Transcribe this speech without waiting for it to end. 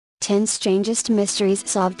10 strangest mysteries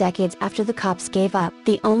solved decades after the cops gave up.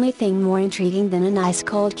 The only thing more intriguing than a nice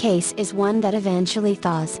cold case is one that eventually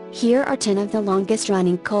thaws. Here are 10 of the longest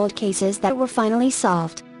running cold cases that were finally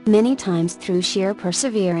solved, many times through sheer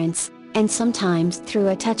perseverance, and sometimes through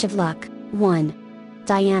a touch of luck. 1.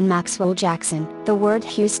 Diane Maxwell Jackson. The word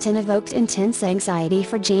Houston evoked intense anxiety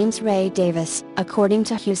for James Ray Davis. According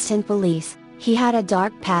to Houston police, he had a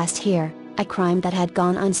dark past here, a crime that had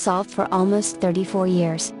gone unsolved for almost 34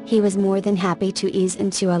 years. He was more than happy to ease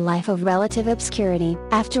into a life of relative obscurity.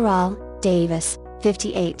 After all, Davis,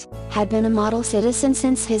 58, had been a model citizen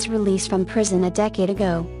since his release from prison a decade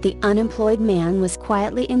ago. The unemployed man was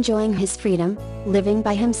quietly enjoying his freedom, living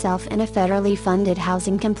by himself in a federally funded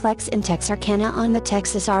housing complex in Texarkana on the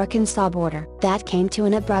Texas-Arkansas border. That came to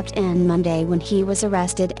an abrupt end Monday when he was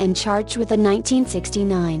arrested and charged with the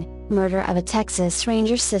 1969 murder of a Texas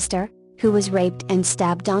Ranger's sister, who was raped and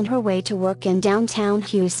stabbed on her way to work in downtown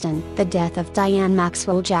Houston. The death of Diane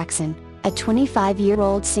Maxwell Jackson, a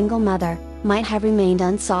 25-year-old single mother, might have remained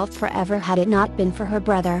unsolved forever had it not been for her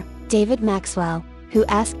brother, David Maxwell, who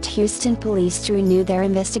asked Houston police to renew their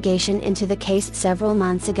investigation into the case several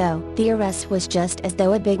months ago. "The arrest was just as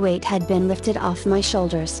though a big weight had been lifted off my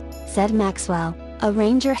shoulders," said Maxwell, a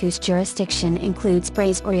ranger whose jurisdiction includes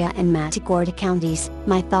Brazoria and Matagorda counties.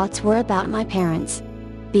 "My thoughts were about my parents.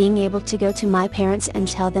 Being able to go to my parents and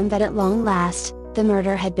tell them that at long last, the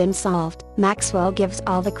murder had been solved." Maxwell gives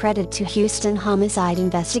all the credit to Houston homicide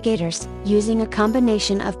investigators. Using a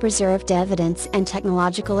combination of preserved evidence and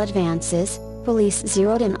technological advances, police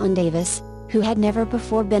zeroed in on Davis, who had never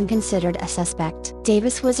before been considered a suspect.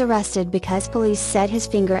 Davis was arrested because police said his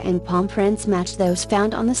finger and palm prints matched those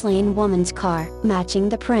found on the slain woman's car. Matching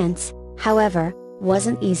the prints, however,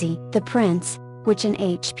 wasn't easy. The prints, which an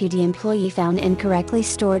HPD employee found incorrectly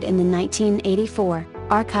stored in the 1984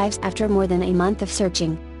 archives after more than a month of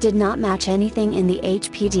searching, did not match anything in the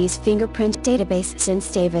HPD's fingerprint database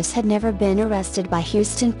since Davis had never been arrested by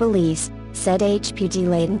Houston police, said HPD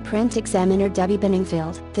latent print examiner Debbie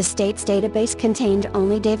Benningfield. "The state's database contained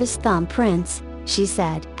only Davis' thumbprints," she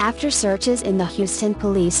said. After searches in the Houston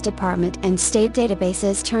Police Department and state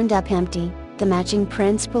databases turned up empty, the matching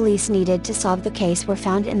prints police needed to solve the case were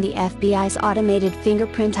found in the FBI's automated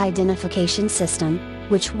fingerprint identification system,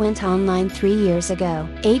 which went online 3 years ago.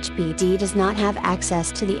 HPD does not have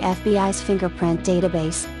access to the FBI's fingerprint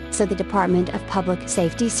database, so the Department of Public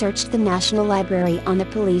Safety searched the National Library on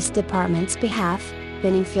the police department's behalf,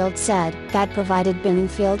 Benningfield said. That provided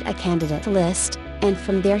Benningfield a candidate list, and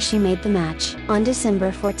from there she made the match. On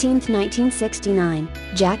December 14, 1969,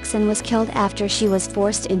 Jackson was killed after she was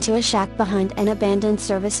forced into a shack behind an abandoned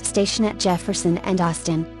service station at Jefferson and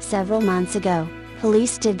Austin. Several months ago,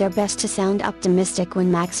 police did their best to sound optimistic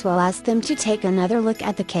when Maxwell asked them to take another look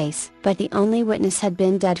at the case. But the only witness had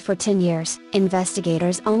been dead for 10 years.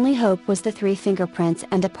 Investigators' only hope was the 3 fingerprints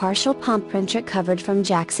and a partial palm print recovered from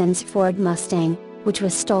Jackson's Ford Mustang, which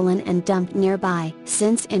was stolen and dumped nearby.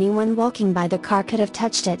 Since anyone walking by the car could have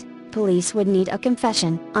touched it, police would need a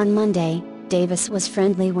confession. On Monday, Davis was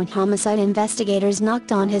friendly when homicide investigators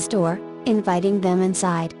knocked on his door, inviting them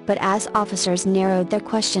inside. But as officers narrowed their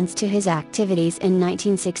questions to his activities in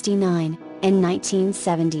 1969 and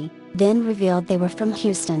 1970, then revealed they were from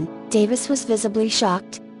Houston, Davis was visibly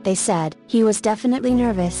shocked, they said. "He was definitely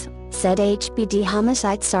nervous," said HPD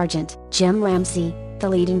Homicide Sergeant Jim Ramsey, the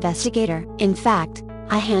lead investigator. "In fact,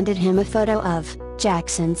 I handed him a photo of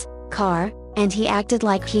Jackson's car, and he acted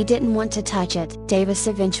like he didn't want to touch it." Davis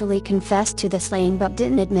eventually confessed to the slaying but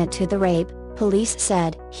didn't admit to the rape, police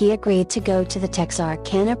said. He agreed to go to the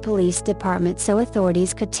Texarkana Police Department so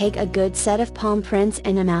authorities could take a good set of palm prints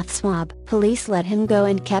and a mouth swab. Police let him go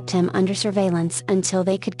and kept him under surveillance until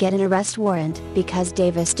they could get an arrest warrant. Because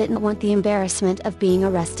Davis didn't want the embarrassment of being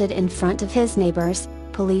arrested in front of his neighbors,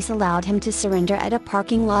 police allowed him to surrender at a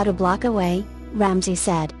parking lot a block away, Ramsey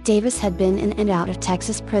said. Davis had been in and out of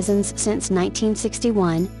Texas prisons since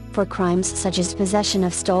 1961, for crimes such as possession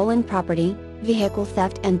of stolen property, vehicle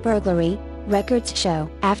theft and burglary, records show.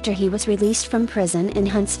 After he was released from prison in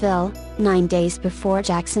Huntsville, 9 days before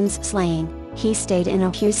Jackson's slaying, he stayed in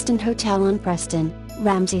a Houston hotel on Preston,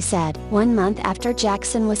 Ramsey said. 1 month after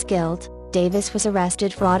Jackson was killed, Davis was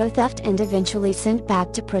arrested for auto theft and eventually sent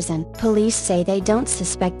back to prison. Police say they don't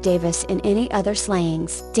suspect Davis in any other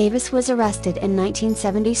slayings. Davis was arrested in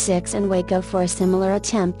 1976 in Waco for a similar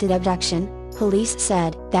attempted abduction, police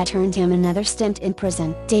said, that earned him another stint in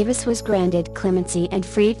prison. Davis was granted clemency and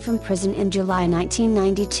freed from prison in July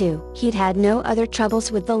 1992. He'd had no other troubles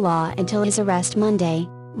with the law until his arrest Monday,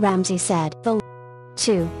 Ramsey said. The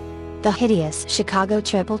 2. The hideous Chicago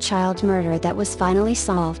triple child murder that was finally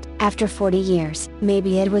solved after 40 years.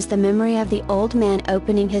 Maybe it was the memory of the old man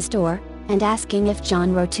opening his door and asking if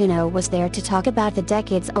John Rotuno was there to talk about the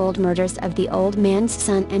decades-old murders of the old man's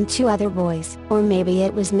son and 2 other boys. Or maybe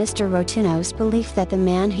it was Mr. Rotuno's belief that the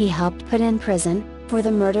man he helped put in prison for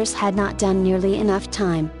the murders had not done nearly enough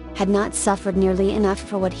time, had not suffered nearly enough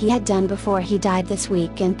for what he had done before he died this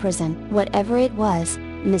week in prison. Whatever it was,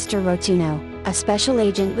 Mr. Rotuno, a special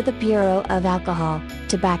agent with the Bureau of Alcohol,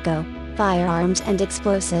 Tobacco, Firearms and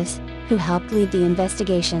Explosives, who helped lead the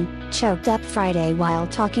investigation, choked up Friday while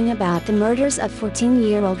talking about the murders of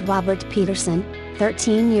 14-year-old Robert Peterson,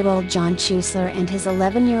 13-year-old John Schuessler and his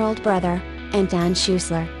 11-year-old brother, Anton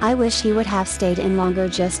Schuessler. "I wish he would have stayed in longer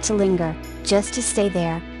just to linger, just to stay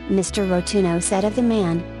there," Mr. Rotuno said of the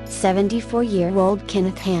man, 74-year-old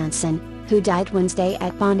Kenneth Hansen, who died Wednesday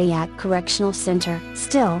at Pontiac Correctional Center.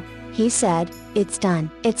 "Still," he said, "it's done.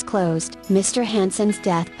 It's closed." Mr. Hansen's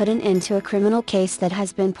death put an end to a criminal case that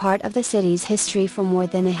has been part of the city's history for more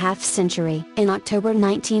than a half-century. In October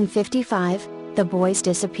 1955, the boys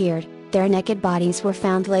disappeared. Their naked bodies were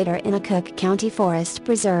found later in a Cook County forest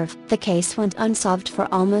preserve. The case went unsolved for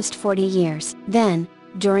almost 40 years. Then,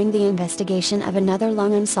 during the investigation of another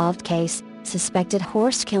long unsolved case, suspected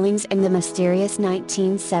horse killings and the mysterious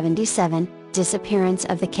 1977 disappearance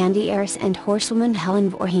of the candy heiress and horsewoman Helen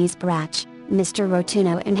Voorhees Brach, Mr.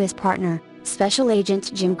 Rotuno and his partner, Special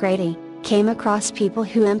Agent Jim Grady, came across people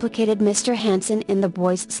who implicated Mr. Hansen in the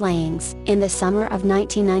boys' slayings. In the summer of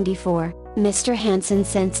 1994, Mr. Hansen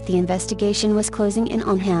sensed the investigation was closing in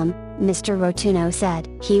on him, Mr. Rotuno said.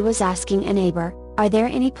 He was asking a neighbor, "Are there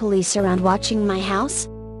any police around watching my house?"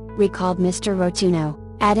 recalled Mr. Rotuno,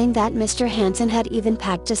 adding that Mr. Hansen had even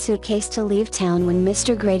packed a suitcase to leave town when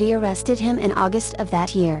Mr. Grady arrested him in August of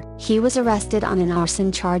that year. He was arrested on an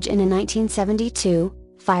arson charge in a 1972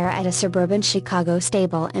 fire at a suburban Chicago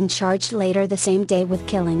stable and charged later the same day with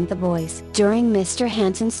killing the boys. During Mr.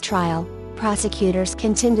 Hansen's trial, prosecutors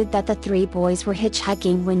contended that the 3 boys were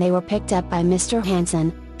hitchhiking when they were picked up by Mr.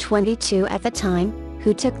 Hansen, 22 at the time,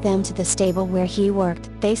 who took them to the stable where he worked.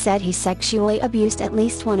 They said he sexually abused at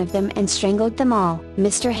least one of them and strangled them all.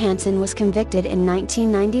 Mr. Hansen was convicted in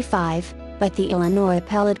 1995, but the Illinois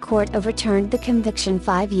Appellate Court overturned the conviction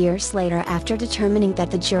 5 years later after determining that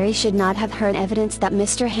the jury should not have heard evidence that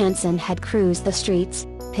Mr. Hansen had cruised the streets,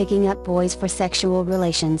 picking up boys for sexual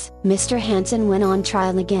relations. Mr. Hansen went on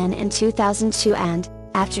trial again in 2002 and,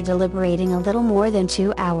 after deliberating a little more than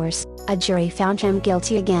 2 hours, a jury found him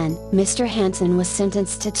guilty again. Mr. Hansen was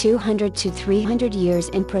sentenced to 200 to 300 years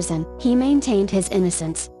in prison. He maintained his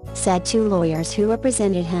innocence, said 2 lawyers who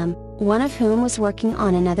represented him, one of whom was working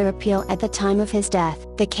on another appeal at the time of his death.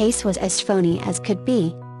 "The case was as phony as could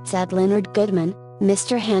be," said Leonard Goodman,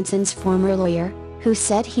 Mr. Hansen's former lawyer, who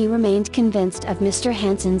said he remained convinced of Mr.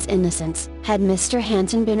 Hansen's innocence. Had Mr.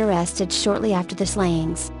 Hansen been arrested shortly after the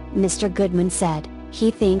slayings, Mr. Goodman said, he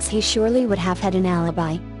thinks he surely would have had an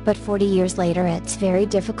alibi, but 40 years later it's very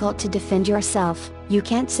difficult to defend yourself. You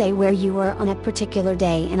can't say where you were on a particular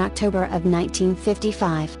day in October of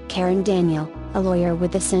 1955. Karen Daniel, a lawyer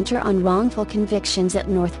with the Center on Wrongful Convictions at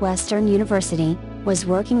Northwestern University, was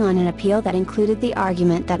working on an appeal that included the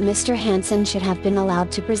argument that Mr. Hansen should have been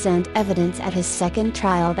allowed to present evidence at his second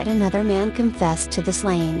trial that another man confessed to the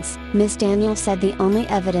slayings. Ms. Daniel said the only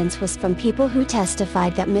evidence was from people who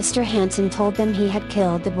testified that Mr. Hansen told them he had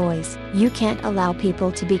killed the boys. "You can't allow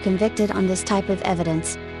people to be convicted on this type of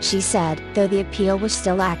evidence," she said. Though the appeal was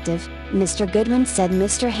still active, Mr. Goodman said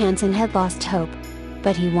Mr. Hansen had lost hope.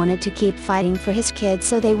 But he wanted to keep fighting for his kids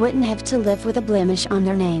so they wouldn't have to live with a blemish on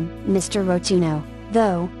their name. Mr. Rotuno,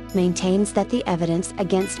 though, maintains that the evidence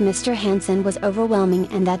against Mr. Hansen was overwhelming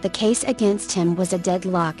and that the case against him was a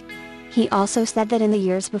deadlock. He also said that in the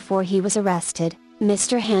years before he was arrested,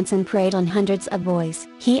 Mr. Hansen preyed on hundreds of boys.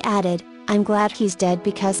 He added, "I'm glad he's dead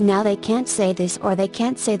because now they can't say this or they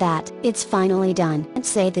can't say that. It's finally done." And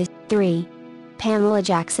say this. 3. Pamela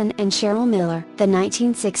Jackson and Cheryl Miller. The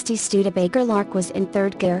 1960 Studebaker Lark was in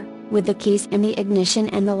third gear, with the keys in the ignition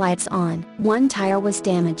and the lights on. One tire was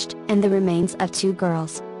damaged, and the remains of 2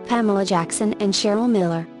 girls, Pamela Jackson and Cheryl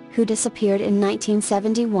Miller, who disappeared in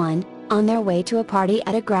 1971, on their way to a party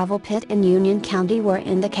at a gravel pit in Union County were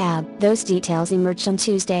in the cab. Those details emerged on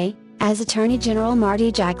Tuesday, as Attorney General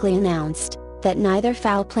Marty Jackley announced that neither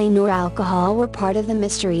foul play nor alcohol were part of the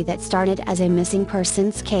mystery that started as a missing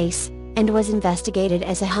persons case, and was investigated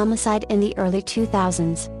as a homicide in the early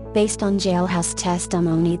 2000s. based on jailhouse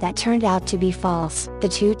testimony that turned out to be false. The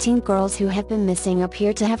two teen girls who have been missing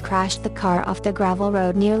appear to have crashed the car off the gravel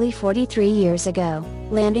road nearly 43 years ago,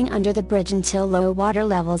 landing under the bridge until low water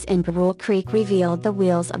levels in Brule Creek revealed the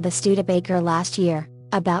wheels of the Studebaker last year,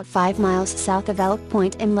 about 5 miles south of Elk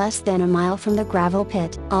Point and less than a mile from the gravel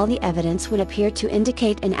pit. All the evidence would appear to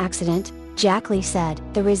indicate an accident, Jack Lee said.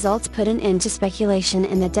 The results put an end to speculation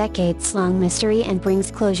in the decades-long mystery and brings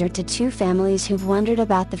closure to two families who've wondered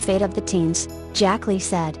about the fate of the teens, Jack Lee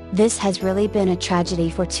said. This has really been a tragedy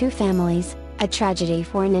for two families, a tragedy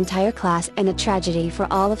for an entire class and a tragedy for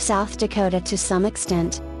all of South Dakota to some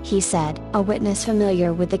extent, he said. A witness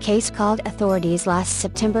familiar with the case called authorities last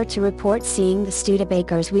September to report seeing the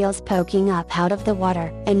Studebaker's wheels poking up out of the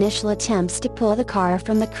water. Initial attempts to pull the car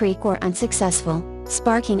from the creek were unsuccessful,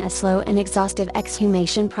 sparking a slow and exhaustive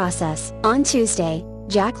exhumation process. On Tuesday,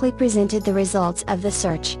 Jack Lee presented the results of the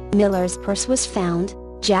search. Miller's purse was found,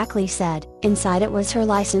 Jack Lee said. Inside it was her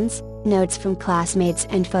license, notes from classmates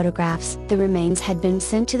and photographs. The remains had been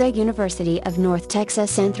sent to the University of North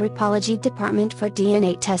Texas Anthropology Department for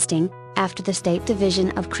DNA testing, after the State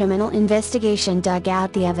Division of Criminal Investigation dug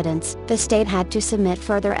out the evidence. The state had to submit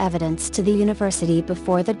further evidence to the university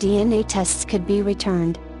before the DNA tests could be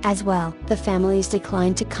returned. As well, the families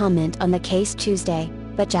declined to comment on the case Tuesday,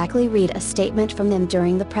 but Jack Lee read a statement from them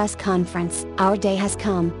during the press conference. Our day has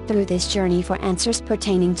come. Through this journey for answers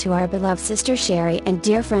pertaining to our beloved sister Sherry and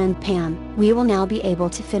dear friend Pam, we will now be able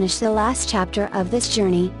to finish the last chapter of this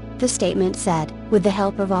journey, the statement said. With the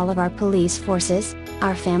help of all of our police forces,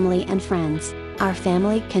 our family and friends, our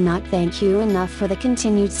family cannot thank you enough for the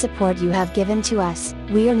continued support you have given to us.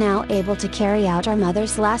 We are now able to carry out our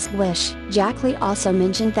mother's last wish. Jack Lee also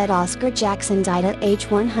mentioned that Oscar Jackson died at age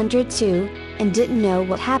 102, and didn't know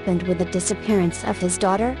what happened with the disappearance of his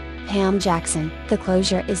daughter, Pam Jackson. The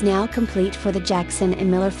closure is now complete for the Jackson and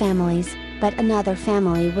Miller families, but another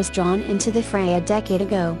family was drawn into the fray a decade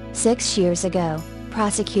ago. 6 years ago,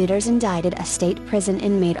 prosecutors indicted a state prison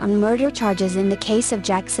inmate on murder charges in the case of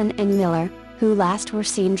Jackson and Miller, who last were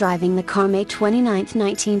seen driving the car May 29,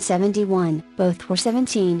 1971. Both were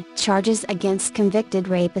 17. Charges against convicted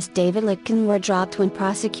rapist David Litkin were dropped when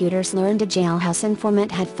prosecutors learned a jailhouse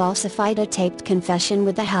informant had falsified a taped confession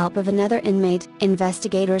with the help of another inmate.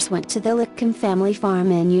 Investigators went to the Litkin family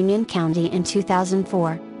farm in Union County in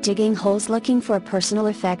 2004, digging holes looking for personal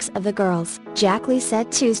effects of the girls. Jack Lee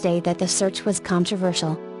said Tuesday that the search was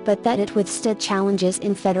controversial, but that it withstood challenges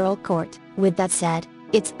in federal court. With that said,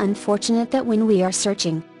 it's unfortunate that when we are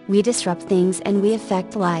searching, we disrupt things and we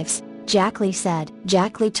affect lives, Jack Lee said.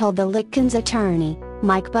 Jack Lee told the Litkins' attorney,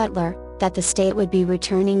 Mike Butler, that the state would be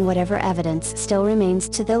returning whatever evidence still remains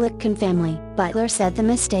to the Litkin family. Butler said the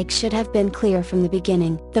mistake should have been clear from the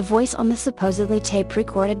beginning. The voice on the supposedly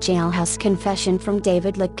tape-recorded jailhouse confession from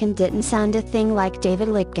David Litkin didn't sound a thing like David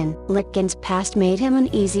Litkin. Litkin's past made him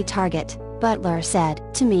an easy target, Butler said.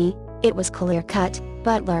 To me, it was clear-cut,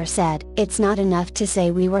 Butler said. It's not enough to say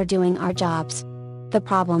we were doing our jobs. The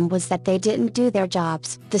problem was that they didn't do their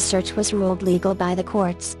jobs. The search was ruled legal by the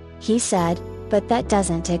courts, he said, but that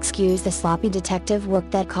doesn't excuse the sloppy detective work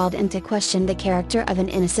that called into question the character of an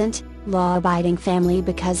innocent, law-abiding family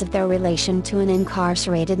because of their relation to an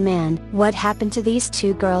incarcerated man. What happened to these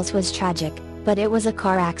two girls was tragic, but it was a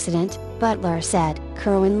car accident, Butler said.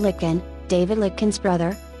 Kerwin Litkin, David Litkin's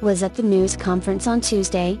brother, was at the news conference on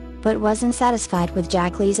Tuesday, but wasn't satisfied with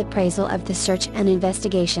Jack Lee's appraisal of the search and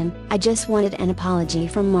investigation. I just wanted an apology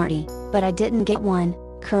from Marty, but I didn't get one,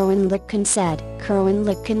 Kerwin Litkin said. Kerwin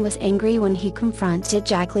Litkin was angry when he confronted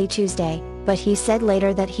Jack Lee Tuesday, but he said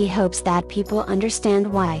later that he hopes that people understand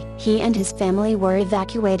why. He and his family were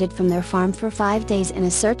evacuated from their farm for 5 days in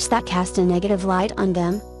a search that cast a negative light on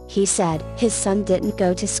them, he said. His son didn't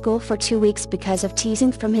go to school for 2 weeks because of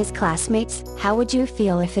teasing from his classmates. How would you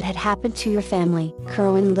feel if it had happened to your family?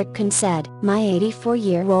 Kerwin Litkin said. My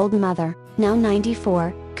 84-year-old mother, now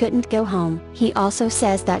 94, couldn't go home. He also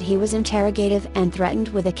says that he was interrogated and threatened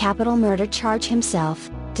with a capital murder charge himself,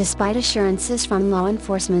 despite assurances from law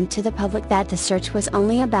enforcement to the public that the search was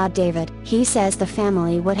only about David. He says the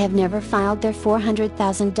family would have never filed their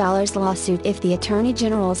 $400,000 lawsuit if the Attorney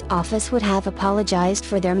General's office would have apologized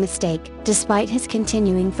for their mistake. Despite his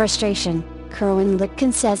continuing frustration, Kerwin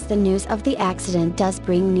Litkin says the news of the accident does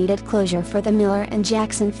bring needed closure for the Miller and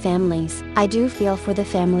Jackson families. I do feel for the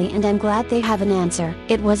family and I'm glad they have an answer.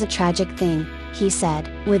 It was a tragic thing, he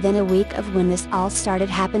said. Within a week of when this all started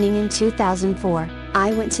happening in 2004,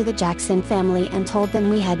 I went to the Jackson family and told them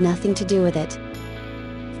we had nothing to do with it.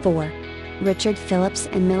 4. Richard Phillips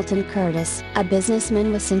and Milton Curtis. A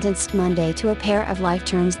businessman was sentenced Monday to a pair of life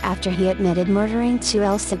terms after he admitted murdering two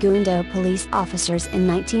El Segundo police officers in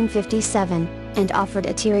 1957, and offered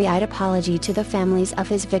a teary-eyed apology to the families of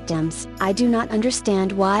his victims. "I do not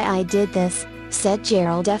understand why I did this," said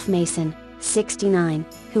Gerald F. Mason, 69,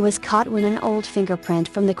 who was caught when an old fingerprint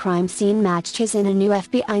from the crime scene matched his in a new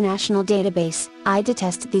FBI national database. "I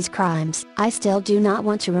detest these crimes. I still do not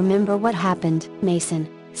want to remember what happened." Mason,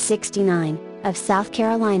 69, of South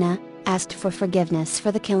Carolina, asked for forgiveness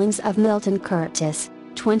for the killings of Milton Curtis,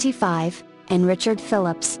 25, and Richard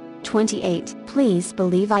Phillips, 28. "Please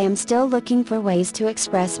believe I am still looking for ways to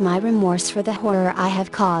express my remorse for the horror I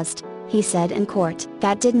have caused," he said in court.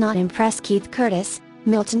 That did not impress Keith Curtis,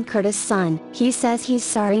 Milton Curtis' son. He says he's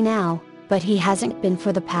sorry now, but he hasn't been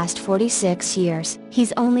for the past 46 years.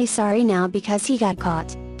 "He's only sorry now because he got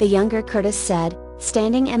caught," the younger Curtis said,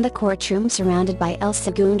 standing in the courtroom surrounded by El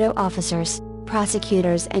Segundo officers,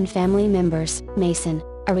 prosecutors and family members. Mason,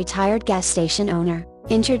 a retired gas station owner,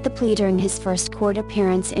 entered the plea during his first court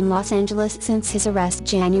appearance in Los Angeles since his arrest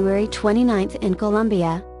January 29 in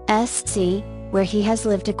Columbia, SC, where he has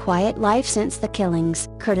lived a quiet life since the killings.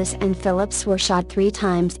 Curtis and Phillips were shot 3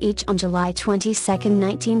 times each on July 22,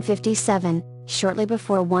 1957, shortly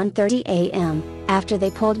before 1:30 a.m., after they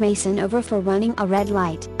pulled Mason over for running a red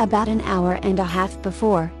light. About an hour and a half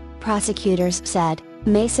before, prosecutors said,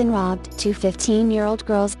 Mason robbed 2 15-year-old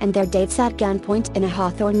girls and their dates at gunpoint in a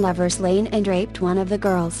Hawthorne Lovers Lane and raped one of the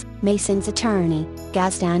girls. Mason's attorney,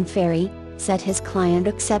 Gaston Ferry, said his client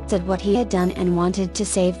accepted what he had done and wanted to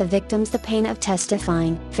save the victims the pain of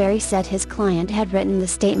testifying. Ferry said his client had written the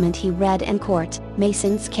statement he read in court.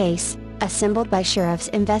 Mason's case, assembled by sheriff's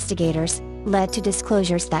investigators, led to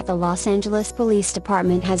disclosures that the Los Angeles Police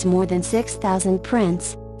Department has more than 6,000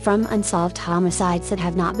 prints from unsolved homicides that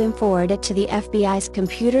have not been forwarded to the FBI's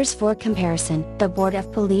computers for comparison. The Board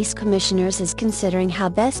of Police Commissioners is considering how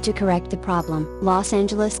best to correct the problem. Los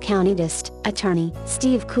Angeles County District Attorney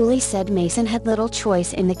Steve Cooley said Mason had little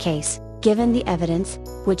choice in the case, given the evidence,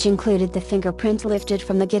 which included the fingerprint lifted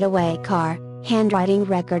from the getaway car, handwriting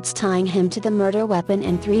records tying him to the murder weapon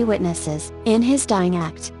and 3 witnesses. In his dying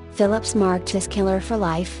act, Phillips marked his killer for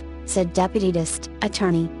life, said Deputy District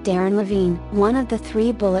Attorney Darren Levine. One of the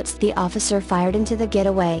 3 bullets the officer fired into the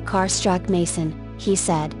getaway car struck Mason, he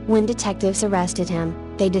said. When detectives arrested him,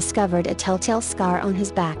 they discovered a telltale scar on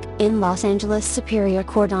his back. In Los Angeles Superior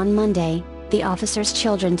Court on Monday, the officer's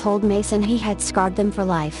children told Mason he had scarred them for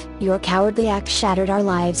life. "Your cowardly act shattered our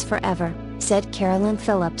lives forever," said Carolyn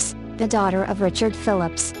Phillips, the daughter of Richard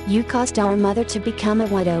Phillips. "You caused our mother to become a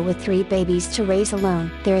widow with 3 babies to raise alone.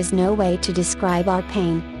 There is no way to describe our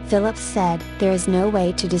pain," Phillips said. "There is no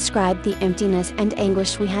way to describe the emptiness and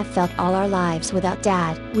anguish we have felt all our lives without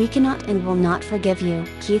Dad. We cannot and will not forgive you."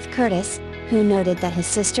 Keith Curtis, who noted that his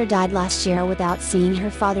sister died last year without seeing her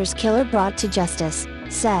father's killer brought to justice,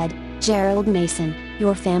 said, "Gerald Mason,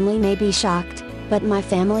 your family may be shocked, but my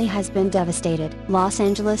family has been devastated." Los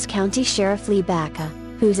Angeles County Sheriff Lee Baca,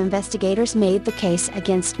 whose investigators made the case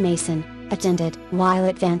against Mason, attended. While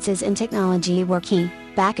advances in technology were key,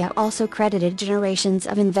 Baca also credited generations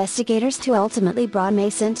of investigators who ultimately brought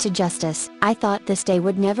Mason to justice. "I thought this day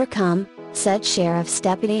would never come," said Sheriff's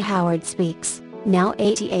Deputy Howard Speaks, now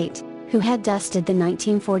 88, who had dusted the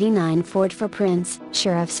 1949 Ford for prints.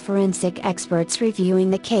 Sheriff's forensic experts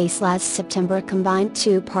reviewing the case last September combined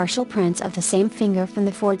 2 partial prints of the same finger from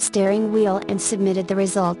the Ford steering wheel and submitted the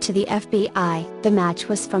result to the FBI. The match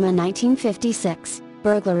was from a 1956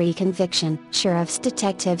 burglary conviction. Sheriff's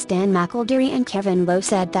detectives Dan McElderry and Kevin Lowe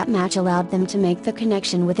said that match allowed them to make the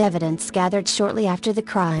connection with evidence gathered shortly after the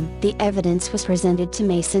crime. The evidence was presented to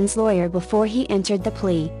Mason's lawyer before he entered the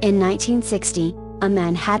plea. In 1960, a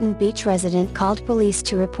Manhattan Beach resident called police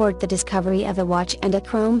to report the discovery of a watch and a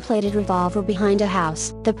chrome-plated revolver behind a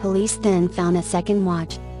house. The police then found a second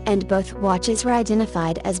watch, and both watches were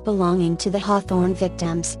identified as belonging to the Hawthorne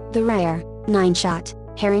victims. The rare, 9-shot,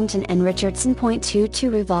 Harrington and Richardson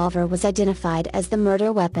 .22 revolver was identified as the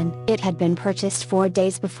murder weapon. It had been purchased 4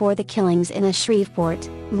 days before the killings in a Shreveport,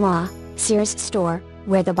 La, Sears store,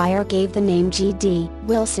 where the buyer gave the name G.D.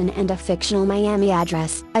 Wilson and a fictional Miami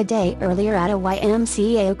address. A day earlier at a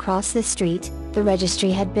YMCA across the street, the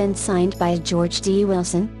registry had been signed by George D.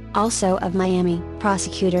 Wilson, also of Miami.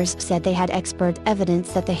 Prosecutors said they had expert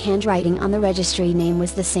evidence that the handwriting on the registry name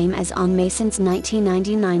was the same as on Mason's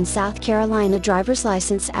 1999 South Carolina driver's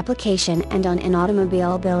license application and on an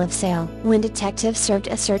automobile bill of sale. When detectives served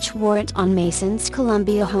a search warrant on Mason's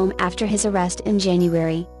Columbia home after his arrest in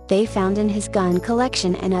January, they found in his gun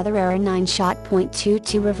collection another rare 9-shot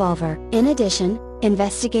 .22 revolver. In addition,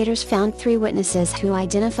 investigators found 3 witnesses who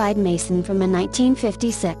identified Mason from a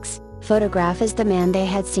 1956 photograph as the man they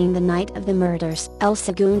had seen the night of the murders. El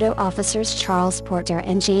Segundo officers Charles Porter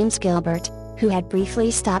and James Gilbert, who had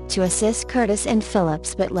briefly stopped to assist Curtis and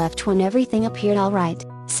Phillips but left when everything appeared all right,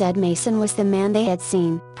 said Mason was the man they had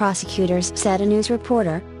seen. Prosecutors said a news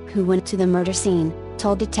reporter, who went to the murder scene,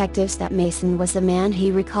 told detectives that Mason was the man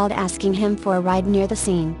he recalled asking him for a ride near the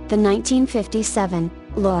scene. The 1957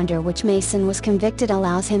 law under which Mason was convicted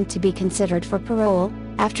allows him to be considered for parole,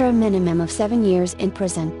 after a minimum of 7 years in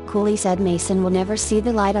prison. Cooley said Mason will never see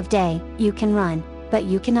the light of day. "You can run, but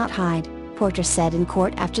you cannot hide," Porter said in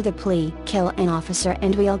court after the plea. "Kill an officer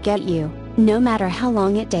and we'll get you, no matter how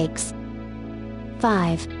long it takes."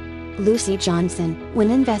 5. Lucy Johnson.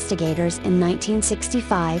 When investigators in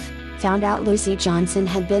 1965 found out Lucy Johnson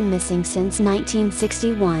had been missing since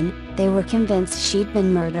 1961, they were convinced she'd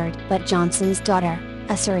been murdered. But Johnson's daughter,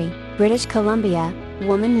 a Surrey, British Columbia,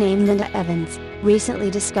 woman named Linda Evans, recently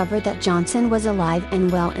discovered that Johnson was alive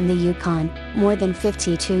and well in the Yukon, more than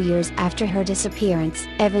 52 years after her disappearance.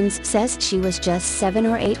 Evans says she was just 7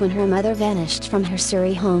 or 8 when her mother vanished from her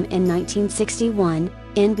Surrey home in 1961,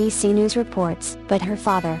 NBC News reports. But her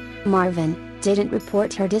father, Marvin, didn't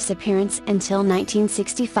report her disappearance until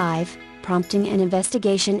 1965, prompting an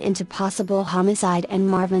investigation into possible homicide and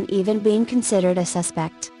Marvin even being considered a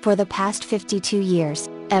suspect. For the past 52 years,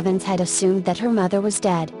 Evans had assumed that her mother was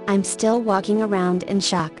dead. "I'm still walking around in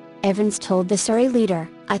shock," Evans told the Surrey Leader.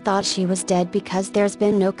 "I thought she was dead because there's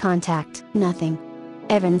been no contact. Nothing."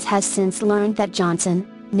 Evans has since learned that Johnson,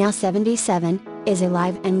 now 77, is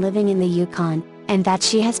alive and living in the Yukon, and that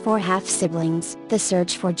she has 4 half-siblings. The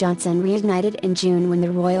search for Johnson reignited in June when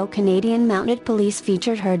the Royal Canadian Mounted Police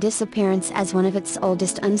featured her disappearance as one of its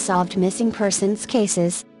oldest unsolved missing persons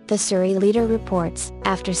cases, the Surrey Leader reports.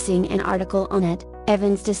 After seeing an article on it,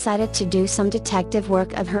 Evans decided to do some detective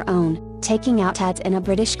work of her own, taking out ads in a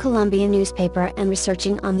British Columbia newspaper and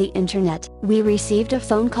researching on the internet. "We received a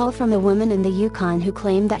phone call from a woman in the Yukon who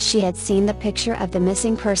claimed that she had seen the picture of the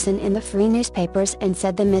missing person in the free newspapers and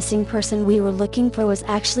said the missing person we were looking for was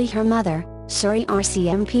actually her mother," Surrey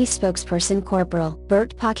RCMP spokesperson Corporal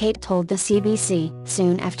Bert Pockett told the CBC.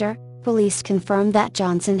 Soon after, police confirmed that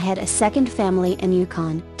Johnson had a second family in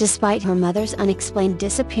Yukon. Despite her mother's unexplained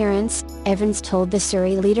disappearance, Evans told the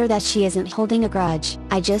Surrey Leader that she isn't holding a grudge.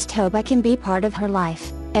 "I just hope I can be part of her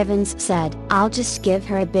life," Evans said. "I'll just give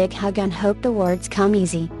her a big hug and hope the words come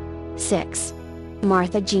easy." 6.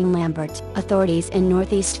 Martha Jean Lambert. Authorities in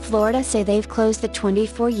Northeast Florida say they've closed the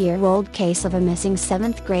 24-year-old case of a missing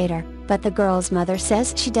 7th grader, but the girl's mother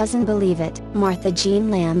says she doesn't believe it. Martha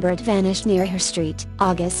Jean Lambert vanished near her St.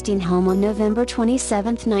 Augustine home on November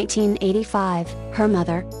 27, 1985. Her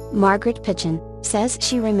mother, Margaret Pitchen, says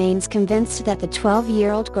she remains convinced that the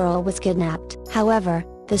 12-year-old girl was kidnapped. However,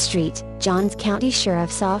 the St. Johns County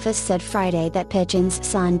Sheriff's Office said Friday that Pitchen's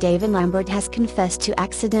son David Lambert has confessed to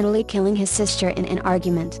accidentally killing his sister in an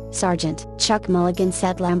argument. Sergeant Chuck Mulligan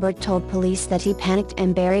said Lambert told police that he panicked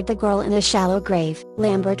and buried the girl in a shallow grave.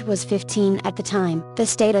 Lambert was 15 at the time. The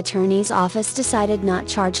state attorney's office decided not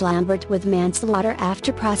to charge Lambert with manslaughter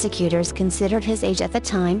after prosecutors considered his age at the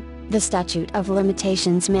time. The statute of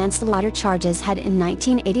limitations manslaughter charges had in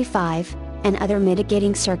 1985, and other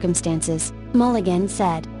mitigating circumstances. Mulligan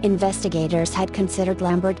said investigators had considered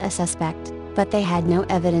Lambert a suspect, but they had no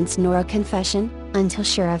evidence nor a confession, until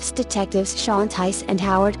sheriff's detectives Sean Tice and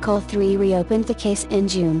Howard Cole III reopened the case in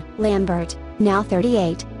June. Lambert, now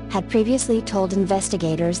 38, had previously told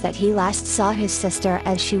investigators that he last saw his sister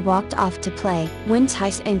as she walked off to play. When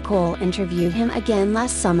Tice and Cole interviewed him again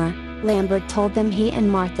last summer, Lambert told them he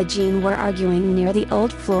and Martha Jean were arguing near the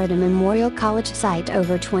old Florida Memorial College site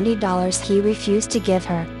over $20 he refused to give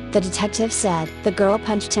her. The detective said the girl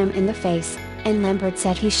punched him in the face, and Lambert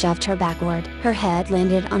said he shoved her backward. Her head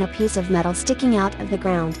landed on a piece of metal sticking out of the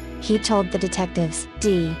ground, he told the detectives.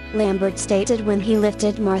 Lambert stated when he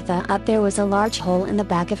lifted Martha up there was a large hole in the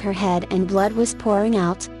back of her head and blood was pouring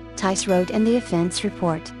out, Tice wrote in the offense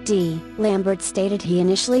report. Lambert stated he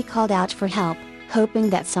initially called out for help, hoping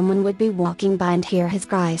that someone would be walking by and hear his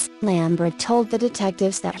cries. Lambert told the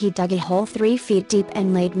detectives that he dug a hole 3 feet deep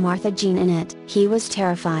and laid Martha Jean in it. He was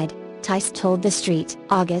terrified, Tice told the St.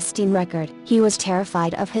 Augustine Record. He was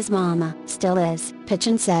terrified of his mama. Still is.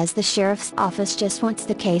 Pitchen says the sheriff's office just wants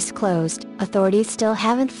the case closed. Authorities still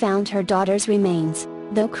haven't found her daughter's remains,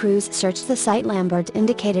 though crews searched the site. Lambert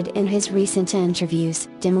indicated in his recent interviews.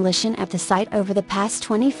 Demolition at the site over the past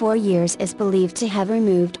 24 years is believed to have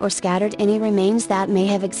removed or scattered any remains that may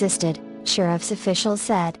have existed. sheriff's officials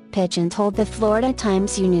said. Pigeon told the Florida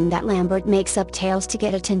Times-Union that Lambert makes up tales to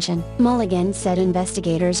get attention. Mulligan said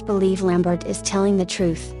investigators believe Lambert is telling the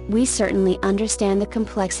truth. "We certainly understand the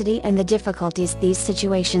complexity and the difficulties these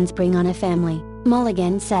situations bring on a family,"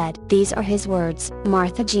 Mulligan said. These are his words.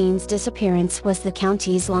 Martha Jean's disappearance was the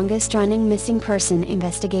county's longest-running missing person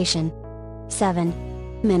investigation. 7.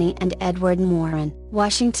 Minnie and Edward Morin.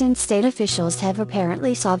 Washington state officials have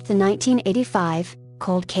apparently solved the 1985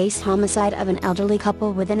 cold case homicide of an elderly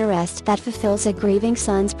couple with an arrest that fulfills a grieving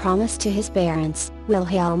son's promise to his parents.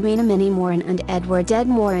 Wilhelmina Minnie Morin and Edward Ed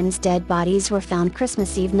Morin's dead bodies were found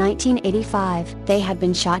Christmas Eve 1985. They had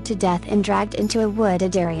been shot to death and dragged into a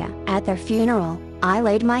wooded area. At their funeral, "I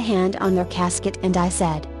laid my hand on their casket and I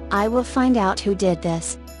said, I will find out who did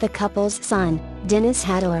this," the couple's son, Dennis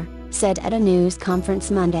Hadler, said at a news conference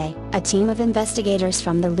Monday. A team of investigators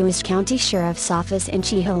from the Lewis County Sheriff's Office in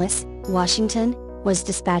Chehalis, Washington, was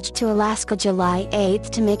dispatched to Alaska July 8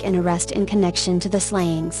 to make an arrest in connection to the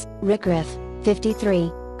slayings. Rick Riff,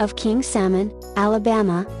 53, of King Salmon,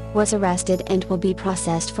 Alabama, was arrested and will be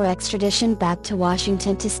processed for extradition back to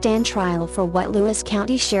Washington to stand trial for what Lewis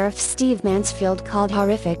County Sheriff Steve Mansfield called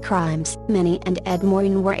horrific crimes. Minnie and Ed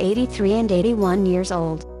Morin were 83 and 81 years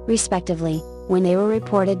old, respectively, when they were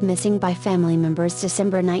reported missing by family members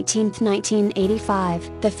December 19, 1985.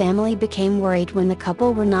 The family became worried when the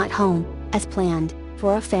couple were not home, as planned,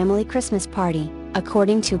 for a family Christmas party,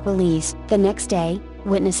 according to police. The next day,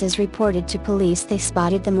 witnesses reported to police they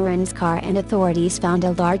spotted the Morin's car and authorities found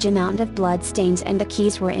a large amount of blood stains and the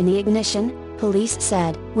keys were in the ignition, police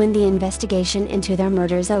said. When the investigation into their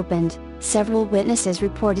murders opened, several witnesses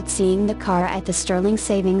reported seeing the car at the Sterling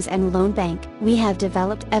Savings and Loan Bank. "We have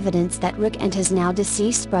developed evidence that Rick and his now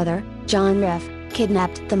deceased brother, John Riff,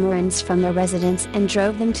 kidnapped the Morins from their residence and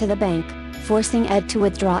drove them to the bank, forcing Ed to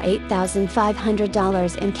withdraw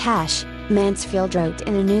 $8,500 in cash," Mansfield wrote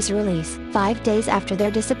in a news release. 5 days after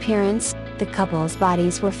their disappearance, the couple's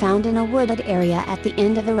bodies were found in a wooded area at the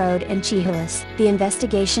end of the road in Chehalis. The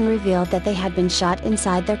investigation revealed that they had been shot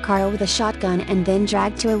inside their car with a shotgun and then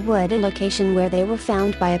dragged to a wooded location where they were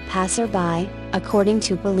found by a passerby, according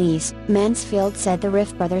to police. Mansfield said the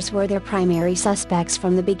Riff brothers were their primary suspects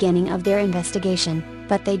from the beginning of their investigation,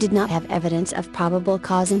 but they did not have evidence of probable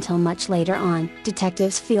cause until much later on.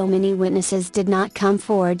 Detectives feel many witnesses did not come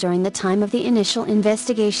forward during the time of the initial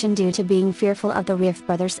investigation due to being fearful of the Riff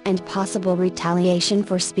brothers and possible retaliation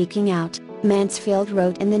for speaking out, Mansfield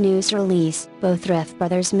wrote in the news release. Both Riff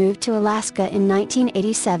brothers moved to Alaska in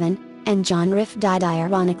 1987, and John Riff died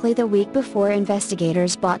ironically the week before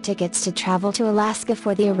investigators bought tickets to travel to Alaska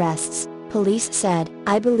for the arrests. Police said,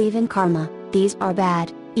 "I believe in karma. These are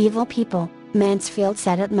bad, evil people," Mansfield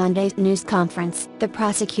said at Monday's news conference. The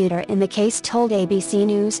prosecutor in the case told ABC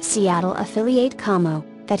News Seattle affiliate KOMO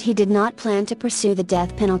that he did not plan to pursue the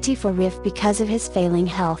death penalty for Riff because of his failing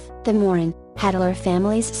health. The Morin, Hadler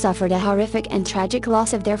families suffered a horrific and tragic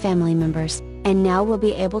loss of their family members, and now will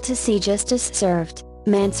be able to see justice served,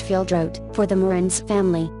 Mansfield wrote. For the Morin's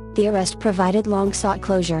family, the arrest provided long-sought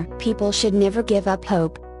closure. "People should never give up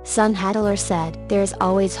hope," son Hadler said. "There's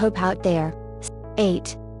always hope out there."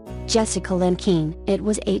 8. Jessica Lynn Keene. It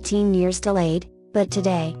was 18 years delayed, but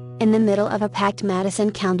today, in the middle of a packed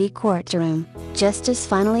Madison County courtroom, justice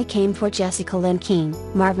finally came for Jessica Lynn Keene.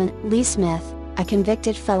 Marvin Lee Smith, a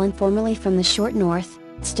convicted felon formerly from the Short North,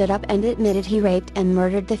 stood up and admitted he raped and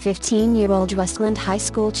murdered the 15-year-old Westland High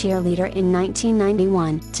School cheerleader in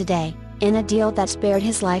 1991. Today, in a deal that spared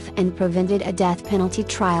his life and prevented a death penalty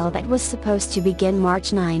trial that was supposed to begin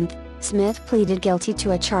March 9, Smith pleaded guilty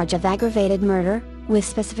to a charge of aggravated murder, with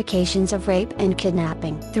specifications of rape and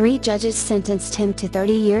kidnapping. 3 judges sentenced him to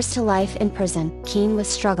 30 years to life in prison. Keene was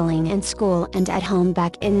struggling in school and at home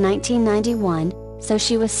back in 1991, so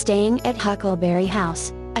she was staying at Huckleberry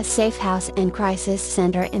House, a safe house and crisis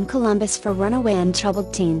center in Columbus for runaway and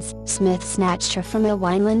troubled teens. Smith snatched her from a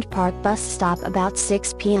Wineland Park bus stop about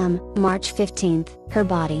 6 p.m., March 15. Her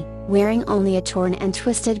body, wearing only a torn and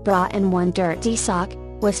twisted bra and one dirty sock,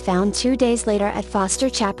 was found 2 days later at Foster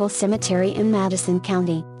Chapel Cemetery in Madison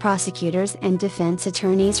County. Prosecutors and defense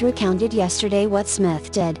attorneys recounted yesterday what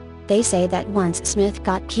Smith did. They say that once Smith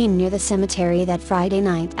got Keene near the cemetery that Friday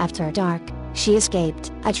night after dark, she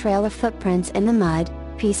escaped. A trail of footprints in the mud,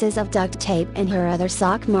 pieces of duct tape and her other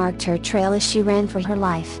sock marked her trail as she ran for her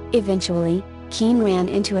life. Eventually, Keene ran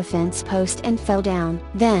into a fence post and fell down.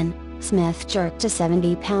 Then, Smith jerked a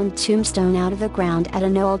 70-pound tombstone out of the ground at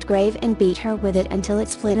an old grave and beat her with it until it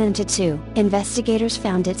split into 2. Investigators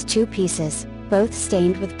found its 2 pieces, both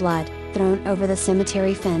stained with blood, thrown over the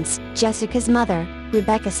cemetery fence. Jessica's mother,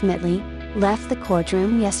 Rebecca Smitley, left the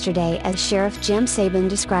courtroom yesterday as Sheriff Jim Sabin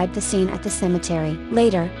described the scene at the cemetery.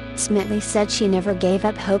 Later, Smithley said she never gave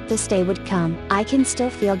up hope this day would come. "I can still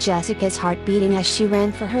feel Jessica's heart beating as she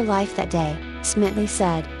ran for her life that day," Smithley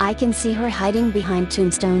said. "I can see her hiding behind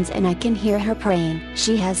tombstones and I can hear her praying.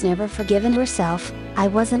 She has never forgiven herself. I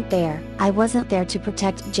wasn't there. I wasn't there to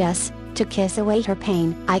protect Jess, to kiss away her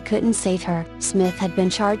pain. I couldn't save her." Smith had been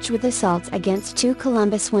charged with assaults against 2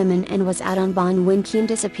 Columbus women and was out on bond when Keene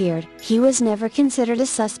disappeared. He was never considered a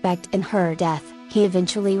suspect in her death. He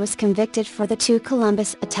eventually was convicted for the 2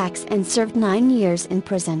 Columbus attacks and served 9 years in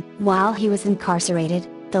prison. While he was incarcerated,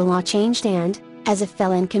 the law changed and, as a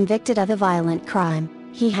felon convicted of a violent crime,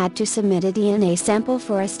 he had to submit a DNA sample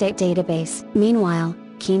for a state database. Meanwhile,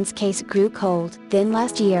 Keene's case grew cold. Then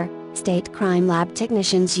last year, state crime lab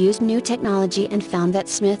technicians used new technology and found that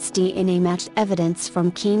Smith's DNA matched evidence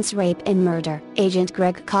from Keene's rape and murder. Agent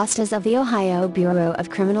Greg Costas of the Ohio Bureau of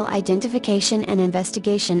Criminal Identification and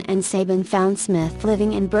Investigation and Sabin found Smith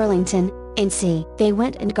living in Burlington, NC. They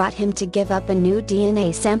went and got him to give up a new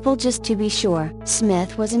DNA sample just to be sure.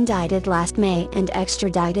 Smith was indicted last May and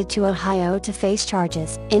extradited to Ohio to face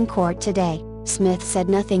charges. In court today, Smith said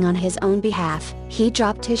nothing on his own behalf. He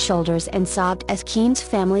dropped his shoulders and sobbed as Keene's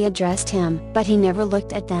family addressed him, but he never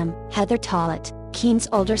looked at them. Heather Tollett, Keene's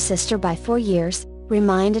older sister by 4 years,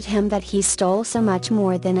 reminded him that he stole so much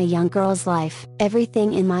more than a young girl's life.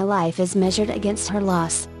 "Everything in my life is measured against her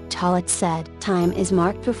loss," Tollett said. "Time is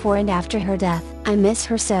marked before and after her death. I miss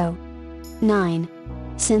her so." 9.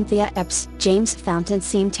 Cynthia Epps. James Fountain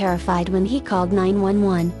seemed terrified when he called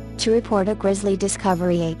 911, to report a grisly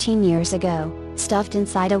discovery 18 years ago, stuffed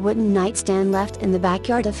inside a wooden nightstand left in the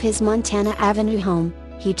backyard of his Montana Avenue home.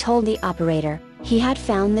 He told the operator, he had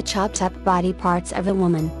found the chopped-up body parts of a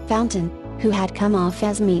woman. Fountain, who had come off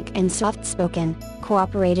as meek and soft-spoken,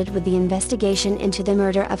 cooperated with the investigation into the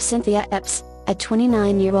murder of Cynthia Epps, a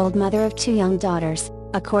 29-year-old mother of 2 young daughters,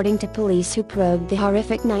 according to police who probed the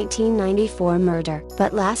horrific 1994 murder.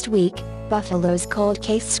 But last week, Buffalo's cold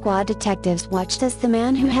case squad detectives watched as the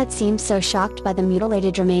man who had seemed so shocked by the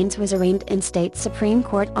mutilated remains was arraigned in state Supreme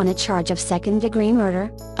Court on a charge of second-degree murder,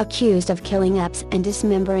 accused of killing Epps and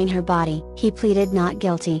dismembering her body. He pleaded not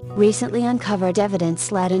guilty. Recently uncovered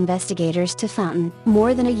evidence led investigators to Fountain.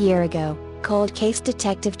 More than a year ago, cold case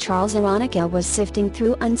detective Charles Aronica was sifting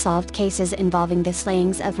through unsolved cases involving the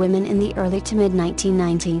slayings of women in the early to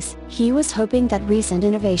mid-1990s. He was hoping that recent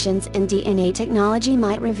innovations in DNA technology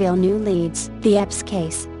might reveal new leads. The Epps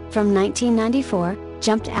case, from 1994,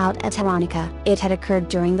 jumped out at Aronica. It had occurred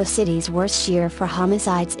during the city's worst year for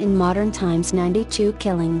homicides in modern times, 92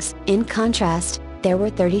 killings. In contrast, there were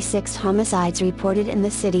 36 homicides reported in the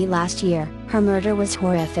city last year. "Her murder was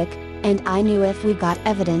horrific, and I knew if we got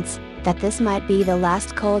evidence, that this might be the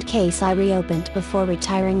last cold case I reopened before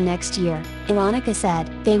retiring next year," Aronica said.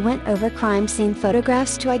 They went over crime scene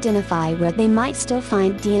photographs to identify where they might still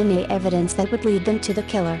find DNA evidence that would lead them to the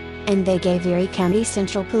killer, and they gave Erie County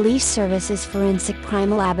Central Police Service's forensic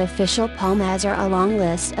crime lab official Paul Mazur a long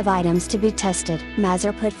list of items to be tested.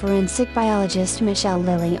 Mazur put forensic biologist Michelle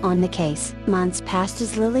Lilly on the case. Months passed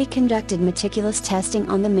as Lilly conducted meticulous testing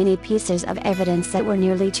on the many pieces of evidence that were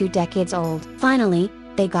nearly 2 decades old. Finally,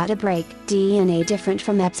 they got a break. DNA different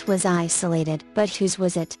from Epps was isolated. But whose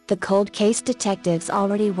was it? The cold case detectives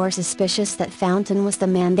already were suspicious that Fountain was the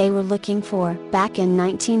man they were looking for. Back in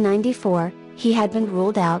 1994, he had been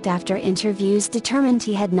ruled out after interviews determined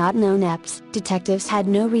he had not known Epps. Detectives had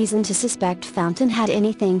no reason to suspect Fountain had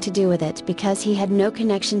anything to do with it because he had no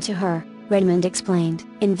connection to her, Redmond explained.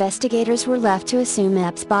 Investigators were left to assume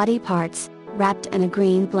Epps' body parts, wrapped in a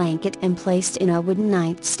green blanket and placed in a wooden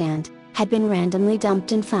nightstand, had been randomly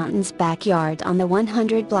dumped in Fountain's backyard on the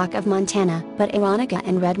 100 block of Montana. But Aronica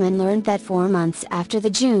and Redmond learned that 4 months after the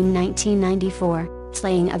June 1994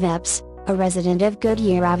 slaying of Epps, a resident of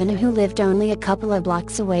Goodyear Avenue who lived only a couple of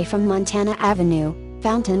blocks away from Montana Avenue,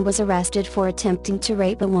 Fountain was arrested for attempting to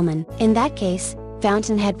rape a woman. In that case,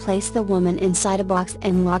 Fountain had placed the woman inside a box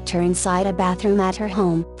and locked her inside a bathroom at her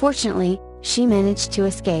home. Fortunately, she managed to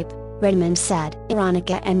escape, Redmond said.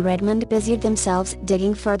 Aronica and Redmond busied themselves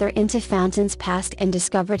digging further into Fountain's past and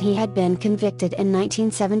discovered he had been convicted in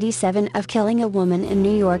 1977 of killing a woman in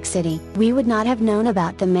New York City. "We would not have known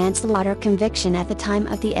about the manslaughter conviction at the time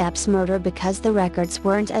of the Epps murder because the records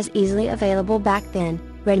weren't as easily available back then,"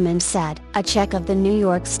 Redmond said. A check of the New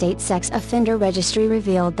York State Sex Offender Registry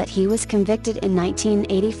revealed that he was convicted in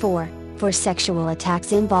 1984. For sexual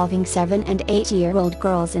attacks involving 7- and 8-year-old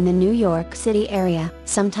girls in the New York City area.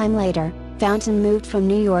 Sometime later, Fountain moved from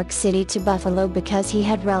New York City to Buffalo because he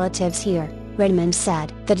had relatives here, Redmond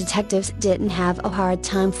said. The detectives didn't have a hard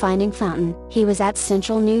time finding Fountain. He was at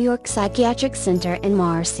Central New York Psychiatric Center in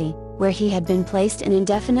Marcy, where he had been placed in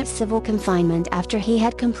indefinite civil confinement after he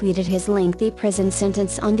had completed his lengthy prison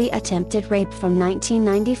sentence on the attempted rape from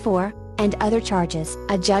 1994, and other charges.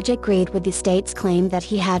 A judge agreed with the state's claim that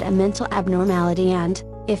he had a mental abnormality and,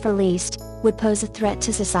 if released, would pose a threat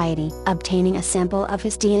to society. Obtaining a sample of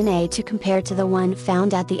his DNA to compare to the one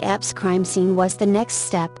found at the Epps crime scene was the next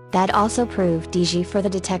step. That also proved easy for the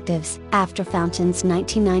detectives. After Fountain's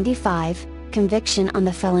 1995 conviction on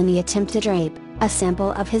the felony attempted rape, a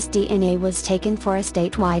sample of his DNA was taken for a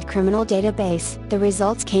statewide criminal database. The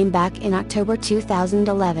results came back in October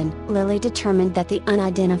 2011. Lilly determined that the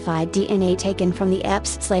unidentified DNA taken from the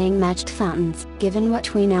Epps slaying matched Fountain's. Given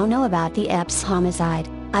what we now know about the Epps homicide,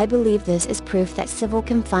 I believe this is proof that civil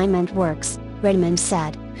confinement works, Redmond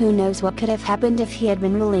said. Who knows what could have happened if he had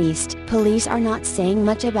been released. Police are not saying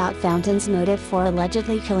much about Fountain's motive for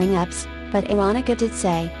allegedly killing Epps, but Veronica did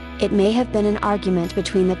say, it may have been an argument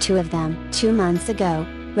between the two of them. 2 months ago,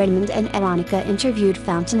 Redmond and Veronica interviewed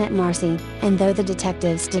Fountain at Marcy, and though the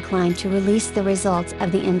detectives declined to release the results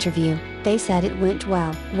of the interview, they said it went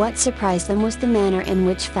well. What surprised them was the manner in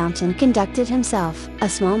which Fountain conducted himself. A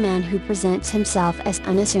small man who presents himself as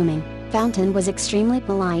unassuming, Fountain was extremely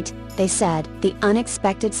polite, they said. The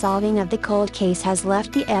unexpected solving of the cold case has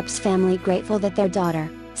left the Epps family grateful that their daughter,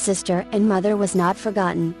 sister and mother was not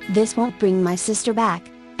forgotten. This won't bring my sister back,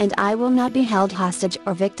 and I will not be held hostage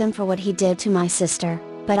or victim for what he did to my sister,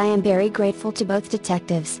 but I am very grateful to both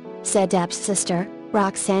detectives, said Epps' sister,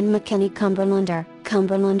 Roxanne McKinney Cumberlander.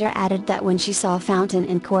 Cumberlander added that when she saw Fountain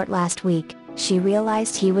in court last week, she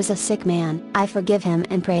realized he was a sick man. I forgive him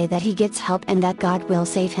and pray that he gets help and that God will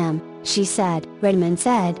save him, she said. Redmond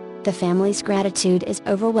said, the family's gratitude is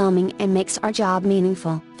overwhelming and makes our job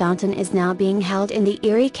meaningful. Fountain is now being held in the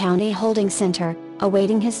Erie County Holding Center,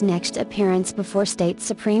 awaiting his next appearance before State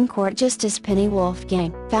Supreme Court Justice Penny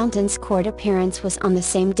Wolfgang. Fountain's court appearance was on the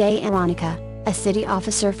same day Veronica, a city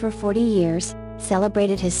officer for 40 years,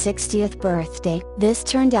 celebrated his 60th birthday. This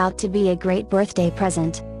turned out to be a great birthday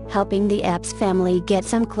present, helping the Epps family get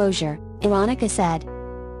some closure, Veronica said.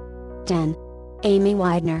 10. Amy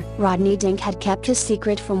Widener. Rodney Dink had kept his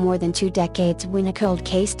secret for more than 2 decades when a cold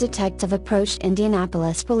case detective approached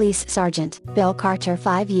Indianapolis Police Sergeant Bill Carter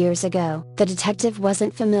 5 years ago. The detective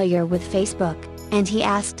wasn't familiar with Facebook, and he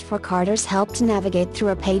asked for Carter's help to navigate through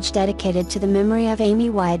a page dedicated to the memory of Amy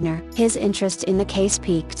Widener. His interest in the case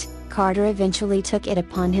piqued. Carter eventually took it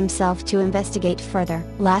upon himself to investigate further.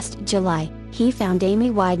 Last July, he found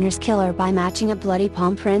Amy Widener's killer by matching a bloody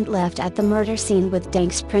palm print left at the murder scene with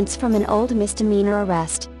Dink's prints from an old misdemeanor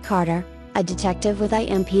arrest. Carter, a detective with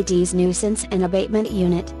IMPD's Nuisance and Abatement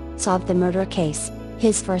Unit, solved the murder case,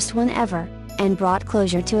 his first one ever, and brought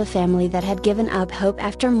closure to a family that had given up hope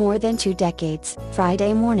after more than 2 decades.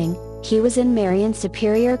 Friday morning, he was in Marion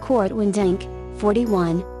Superior Court when Dink,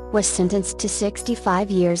 41, was sentenced to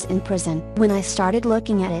 65 years in prison. When I started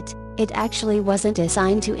looking at it, it actually wasn't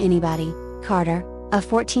assigned to anybody, Carter, a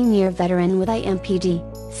 14-year veteran with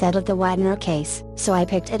IMPD, said of the Widener case. So I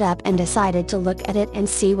picked it up and decided to look at it and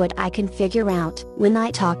see what I can figure out. When I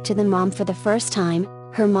talked to the mom for the first time,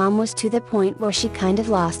 her mom was to the point where she kind of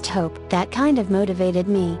lost hope. That kind of motivated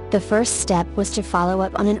me. The first step was to follow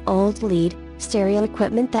up on an old lead, stereo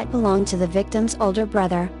equipment that belonged to the victim's older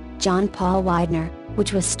brother, John Paul Widener,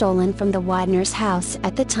 which was stolen from the Widener's house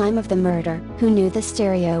at the time of the murder. Who knew the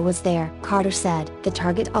stereo was there? Carter said. The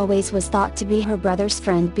target always was thought to be her brother's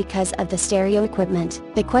friend because of the stereo equipment.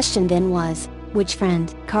 The question then was, which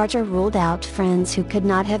friend? Carter ruled out friends who could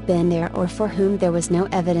not have been there or for whom there was no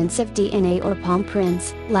evidence of DNA or palm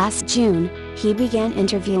prints. Last June, he began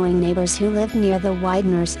interviewing neighbors who lived near the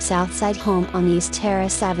Widener's Southside home on East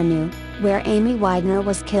Terrace Avenue, where Amy Widener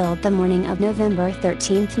was killed the morning of November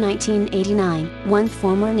 13, 1989. One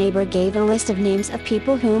former neighbor gave a list of names of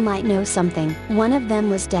people who might know something. One of them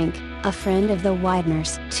was Dink, a friend of the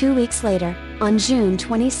Wideners. 2 weeks later, on June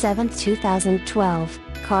 27, 2012,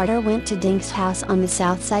 Carter went to Dink's house on the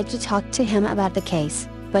South Side to talk to him about the case,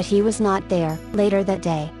 but he was not there. Later that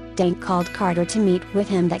day, Dink called Carter to meet with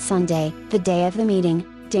him that Sunday. The day of the meeting,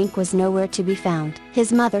 Dink was nowhere to be found.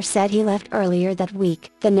 His mother said he left earlier that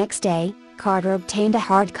week. The next day, Carter obtained a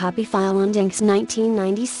hard copy file on Dink's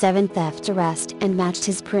 1997 theft arrest and matched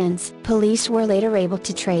his prints. Police were later able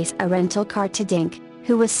to trace a rental car to Dink,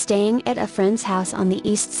 who was staying at a friend's house on the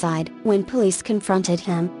east side. When police confronted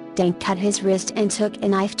him, Dink cut his wrist and took a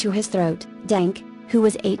knife to his throat. Dink, who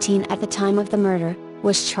was 18 at the time of the murder,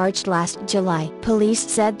 was charged last July. Police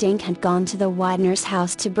said Dink had gone to the Widener's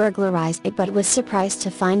house to burglarize it, but was surprised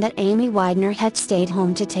to find that Amy Widener had stayed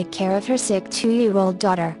home to take care of her sick 2-year-old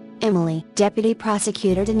daughter, Emily. Deputy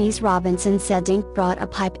Prosecutor Denise Robinson said Dink brought a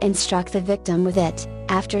pipe and struck the victim with it.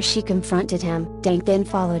 After she confronted him, Dink then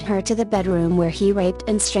followed her to the bedroom where he raped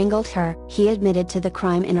and strangled her. He admitted to the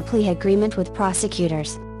crime in a plea agreement with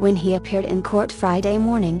prosecutors. When he appeared in court Friday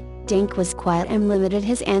morning, Dink was quiet and limited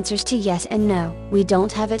his answers to yes and no. "We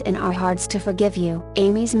don't have it in our hearts to forgive you.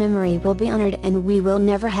 Amy's memory will be honored and we will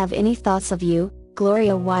never have any thoughts of you,"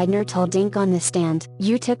 Gloria Widener told Dink on the stand.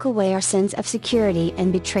 "You took away our sense of security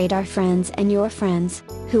and betrayed our friends and your friends,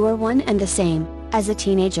 who are one and the same." As a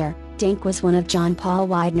teenager, Dink was one of John Paul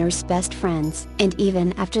Widener's best friends. And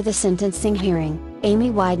even after the sentencing hearing, Amy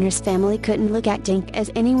Widener's family couldn't look at Dink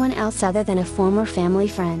as anyone else other than a former family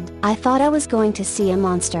friend. "I thought I was going to see a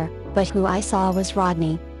monster, but who I saw was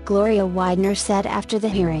Rodney," Gloria Widener said after the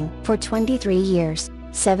hearing. "For 23 years,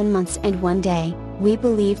 7 months and 1 day, we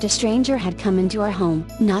believed a stranger had come into our home,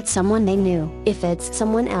 not someone they knew. If it's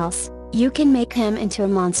someone else, you can make him into a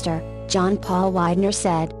monster," John Paul Widener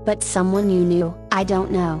said. "But someone you knew, I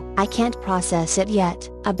don't know. I can't process it yet."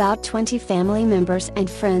 About 20 family members and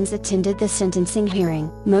friends attended the sentencing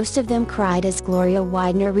hearing. Most of them cried as Gloria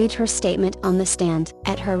Widener read her statement on the stand.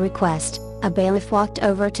 At her request, a bailiff walked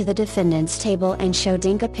over to the defendant's table and showed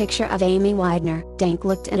Dink a picture of Amy Widener. Dink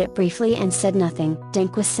looked at it briefly and said nothing.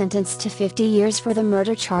 Dink was sentenced to 50 years for the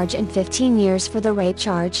murder charge and 15 years for the rape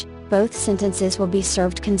charge. Both sentences will be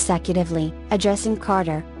served consecutively. Addressing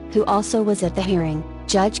Carter, who also was at the hearing,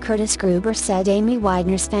 Judge Curtis Gruber said Amy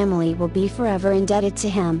Widener's family will be forever indebted to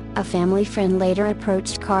him. A family friend later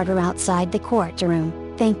approached Carter outside the courtroom,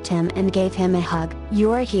 thanked him and gave him a hug.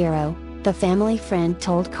 "You're a hero," the family friend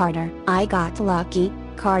told Carter. "I got lucky,"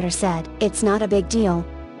 Carter said. "It's not a big deal,